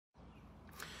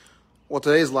Well,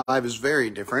 today's live is very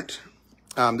different.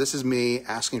 This is me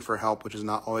asking for help, which is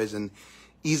not always an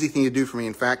easy thing to do for me.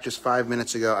 In fact, just 5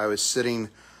 minutes ago, I was sitting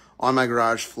on my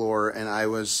garage floor and I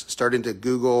was starting to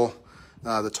Google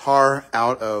the tar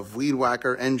out of weed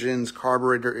whacker engines,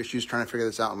 carburetor issues, trying to figure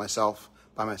this out by myself.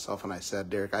 And I said,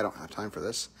 Derek, I don't have time for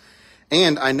this.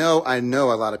 And I know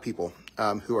a lot of people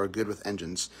who are good with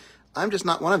engines. I'm just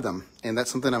not one of them. And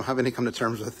that's something I'm having to come to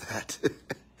terms with that.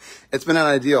 It's been an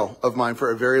ideal of mine for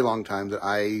a very long time that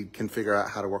I can figure out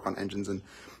how to work on engines, and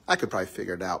I could probably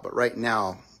figure it out. But right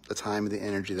now, the time and the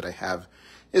energy that I have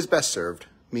is best served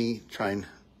me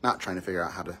not trying to figure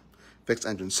out how to fix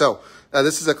engines. So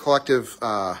this is a collective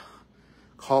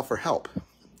call for help.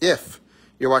 If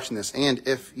you're watching this and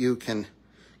if you can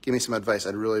give me some advice,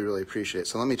 I'd really, really appreciate it.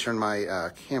 So let me turn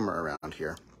my camera around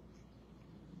here.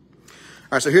 All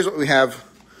right, so here's what we have.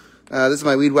 This is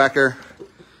my weed whacker.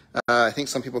 I think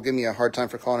some people give me a hard time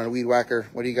for calling it a weed whacker.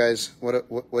 What do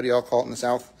y'all call it in the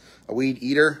South? A weed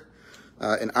eater?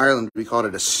 In Ireland, we call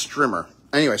it a strimmer.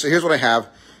 Anyway, so here's what I have.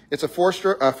 It's a four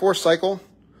stroke. I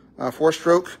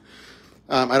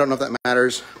don't know if that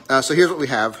matters. So here's what we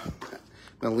have. I'm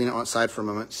gonna lean it on its side for a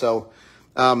moment. So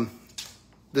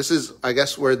this is, I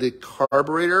guess, where the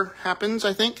carburetor happens,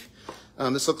 I think.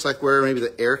 This looks like where maybe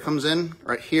the air comes in,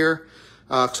 right here.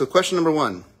 So question number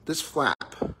one, this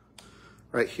flap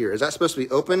right here, is that supposed to be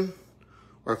open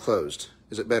or closed?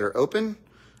 Is it better open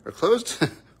or closed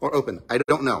or open? I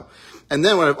don't know. And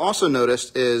then what I've also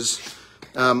noticed is,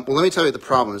 well, let me tell you what the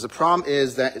problem is. The problem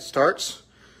is that it starts,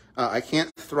 I can't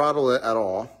throttle it at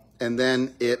all, and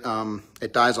then it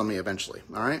dies on me eventually,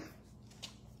 all right?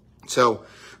 So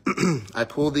I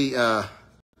pull the,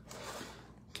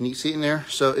 can you see it in there?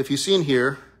 So if you see in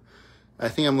here, I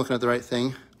think I'm looking at the right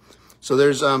thing. So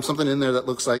there's something in there that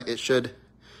looks like it should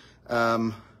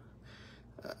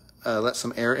let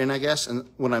some air in, I guess. And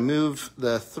when I move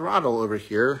the throttle over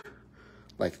here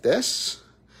like this,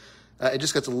 it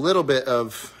just gets a little bit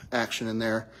of action in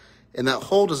there. And that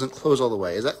hole doesn't close all the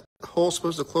way. Is that hole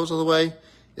supposed to close all the way?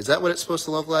 Is that what it's supposed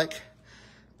to look like?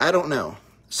 I don't know.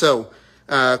 So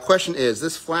question is,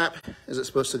 this flap, is it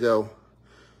supposed to go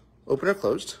open or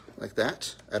closed like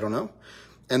that? I don't know.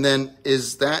 And then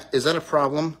is that a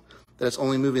problem that it's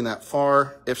only moving that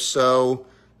far? If so,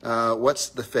 what's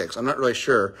the fix? I'm not really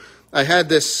sure. I had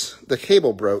the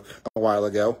cable broke a while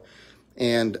ago,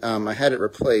 and I had it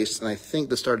replaced, and I think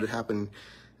this started happening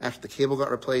after the cable got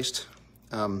replaced.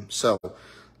 So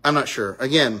I'm not sure.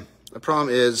 Again, the problem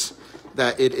is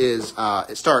that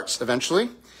it starts eventually.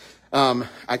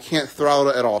 I can't throttle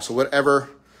it at all. So whatever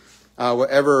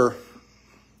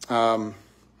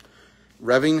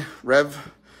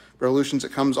rev revolutions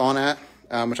it comes on at,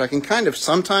 which I can kind of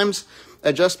sometimes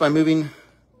adjust by moving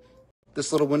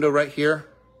this little window right here.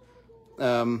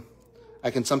 I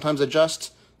can sometimes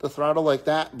adjust the throttle like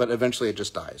that, but eventually it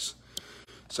just dies.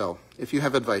 So if you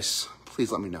have advice,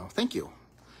 please let me know. Thank you.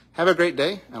 Have a great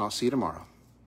day, and I'll see you tomorrow.